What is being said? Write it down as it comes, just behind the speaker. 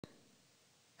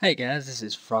Hey guys, this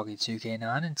is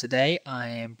Froggy2K9 and today I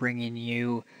am bringing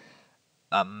you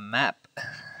a map.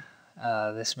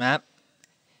 This map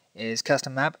is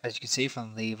custom map, as you can see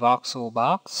from the voxel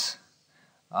box.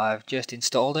 I've just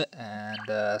installed it and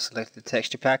selected the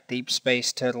texture pack Deep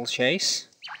Space Turtle Chase.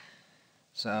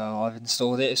 So I've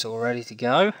installed it, it's all ready to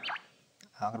go.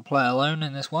 I'm going to play alone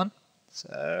in this one.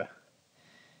 So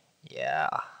yeah,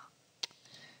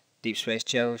 Deep Space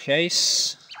Turtle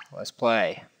Chase, let's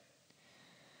play.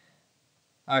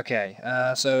 Okay,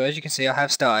 so as you can see I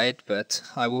have started, but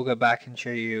I will go back and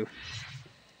show you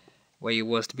where you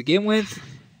was to begin with,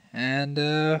 and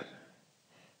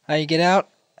how you get out,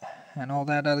 and all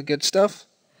that other good stuff.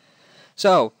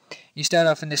 So, you start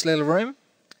off in this little room,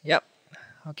 yep,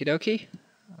 okie dokie,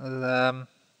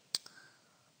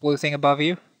 blue thing above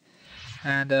you,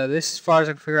 and this, as far as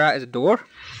I can figure out, is a door.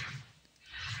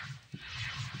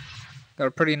 Got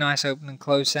a pretty nice open and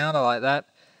close sound, I like that.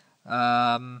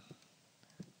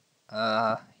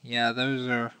 Yeah, those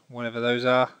are whatever those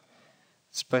are.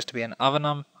 It's supposed to be an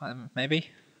oven,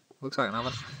 maybe. Looks like an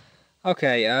oven.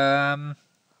 Okay,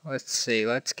 let's see.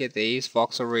 Let's get these.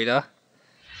 Voxel reader.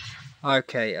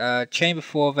 Okay, chamber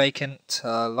 4 vacant.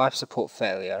 Life support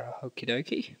failure. Okie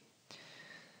dokie.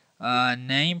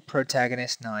 Name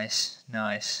protagonist. Nice,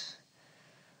 nice.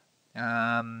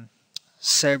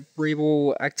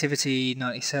 Cerebral activity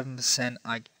 97%.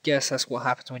 I guess that's what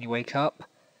happens when you wake up.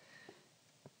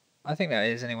 I think that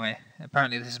is anyway.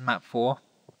 Apparently this is map 4.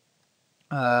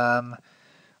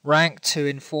 Rank to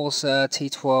Enforcer,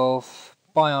 T12,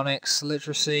 Bionics,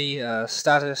 Literacy,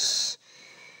 Status,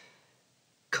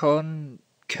 Code.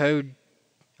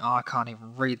 Oh, I can't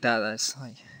even read that. That's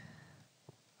like.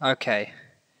 Okay.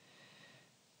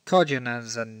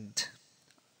 Cognizant.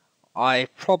 I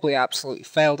probably absolutely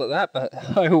failed at that, but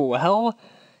oh well.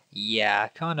 Yeah,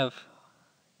 kind of.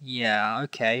 Yeah,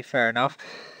 okay, fair enough.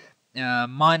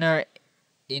 Minor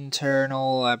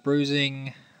internal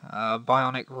bruising,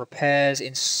 bionic repairs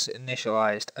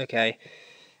initialized. Okay.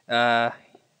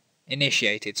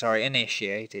 Initiated.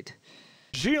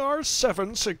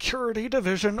 GR7 Security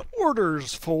Division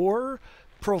orders for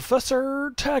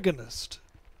Professor Tagonist.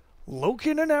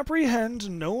 Locate and apprehend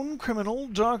known criminal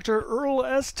Dr. Earl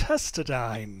S.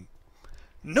 Testadine,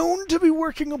 known to be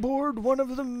working aboard one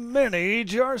of the many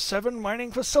GR7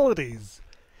 mining facilities.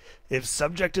 If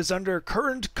subject is under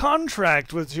current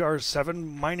contract with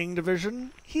GR7 Mining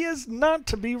Division, he is not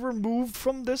to be removed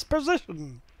from this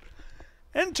position.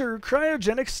 Enter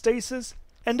cryogenic stasis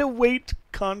and await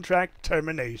contract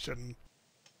termination.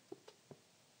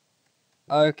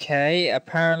 Okay,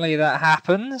 apparently that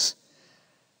happens.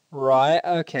 Right,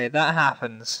 okay, that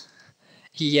happens.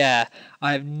 Yeah,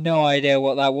 I have no idea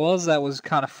what that was. That was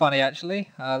kind of funny,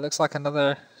 actually. Looks like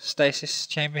another stasis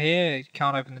chamber here. You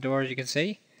can't open the door, as you can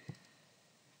see.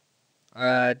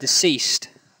 Deceased.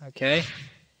 Okay.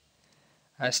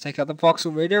 Let's take out the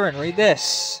voxel reader and read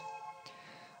this.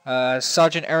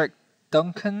 Sergeant Eric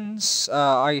Duncan's.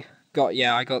 I got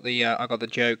the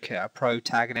joke.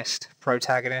 Protagonist.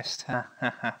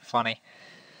 Funny.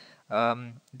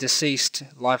 Deceased.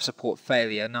 Life support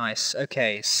failure. Nice.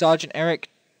 Okay. Sergeant Eric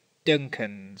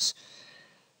Duncan's.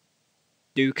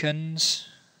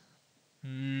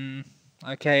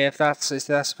 Okay. If that's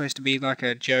supposed to be like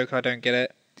a joke, I don't get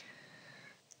it.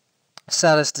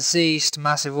 Status deceased,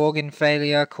 massive organ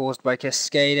failure caused by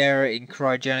cascade error in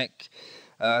cryogenic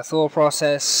thaw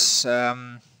process.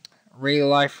 Real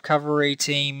life recovery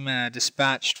team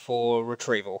dispatched for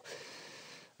retrieval.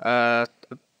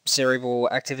 Cerebral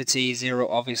activity 0,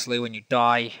 obviously when you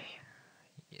die,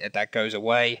 that goes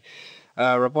away.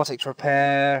 Robotics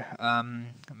repair,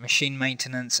 machine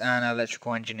maintenance, and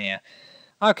electrical engineer.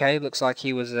 Okay, looks like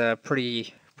he was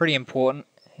pretty important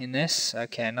in this.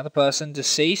 Okay, another person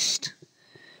deceased.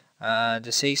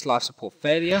 Deceased, life support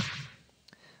failure.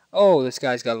 Oh, this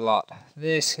guy's got a lot.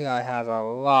 This guy has a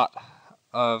lot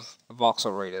of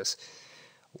voxel readers.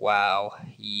 Wow,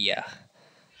 yeah.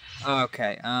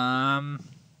 Okay,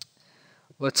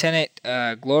 Lieutenant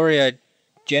Gloria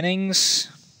Jennings.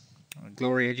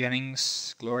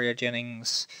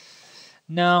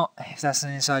 No, if that's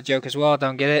an inside joke as well,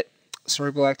 don't get it.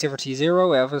 Cerebral activity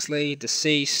 0, obviously.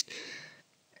 Deceased.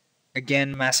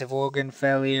 Again, massive organ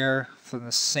failure from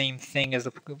the same thing as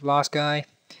the last guy.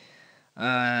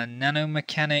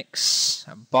 Nanomechanics,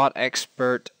 bot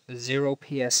expert, 0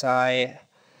 PSI,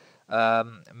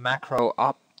 macro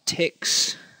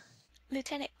optics.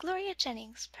 Lieutenant Gloria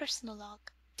Jennings, personal log,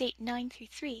 date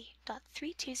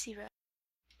 933.320.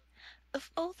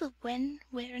 Of all the when,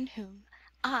 where, and whom,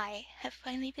 I have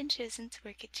finally been chosen to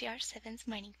work at GR7's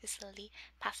mining facility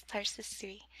past Tarsus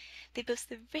 3. They boast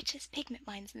the richest pigment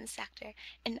mines in the sector,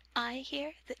 and I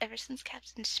hear that ever since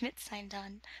Captain Schmidt signed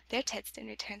on, their tedstone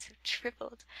returns have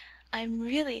tripled. I'm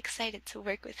really excited to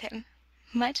work with him.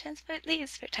 My transport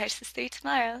leaves for Tarsus 3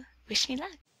 tomorrow. Wish me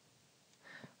luck.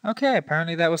 Okay,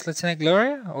 apparently that was Lieutenant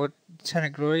Gloria, or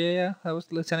Lieutenant Gloria, yeah, that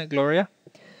was Lieutenant Gloria.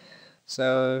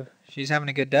 So, she's having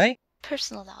a good day.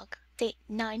 Personal log, date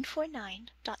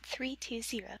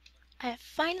 949.320. I have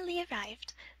finally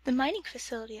arrived. The mining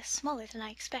facility is smaller than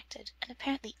I expected, and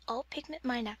apparently all pigment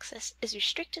mine access is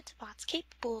restricted to bots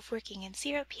capable of working in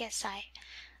 0 psi.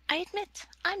 I admit,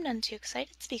 I'm none too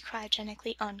excited to be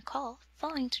cryogenically on call,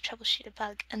 falling to troubleshoot a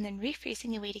bug, and then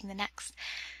refreezing awaiting the next.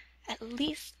 At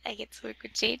least I get to work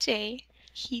with JJ.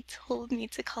 He told me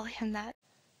to call him that.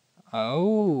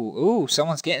 Oh,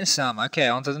 someone's getting some. Okay,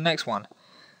 on to the next one.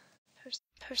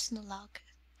 Personal log,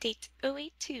 date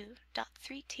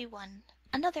 082.321.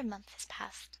 Another month has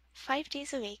passed. 5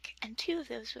 days awake, and 2 of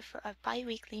those were for our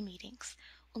bi-weekly meetings.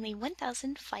 Only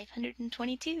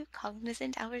 1,522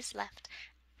 cognizant hours left.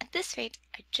 At this rate,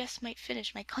 I just might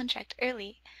finish my contract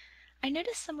early. I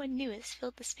noticed someone new has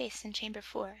filled the space in Chamber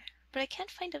 4, but I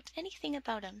can't find out anything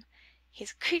about him.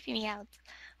 He's creeping me out.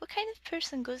 What kind of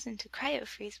person goes into cryo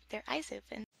freeze with their eyes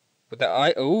open? With their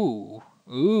eye,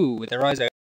 with their eyes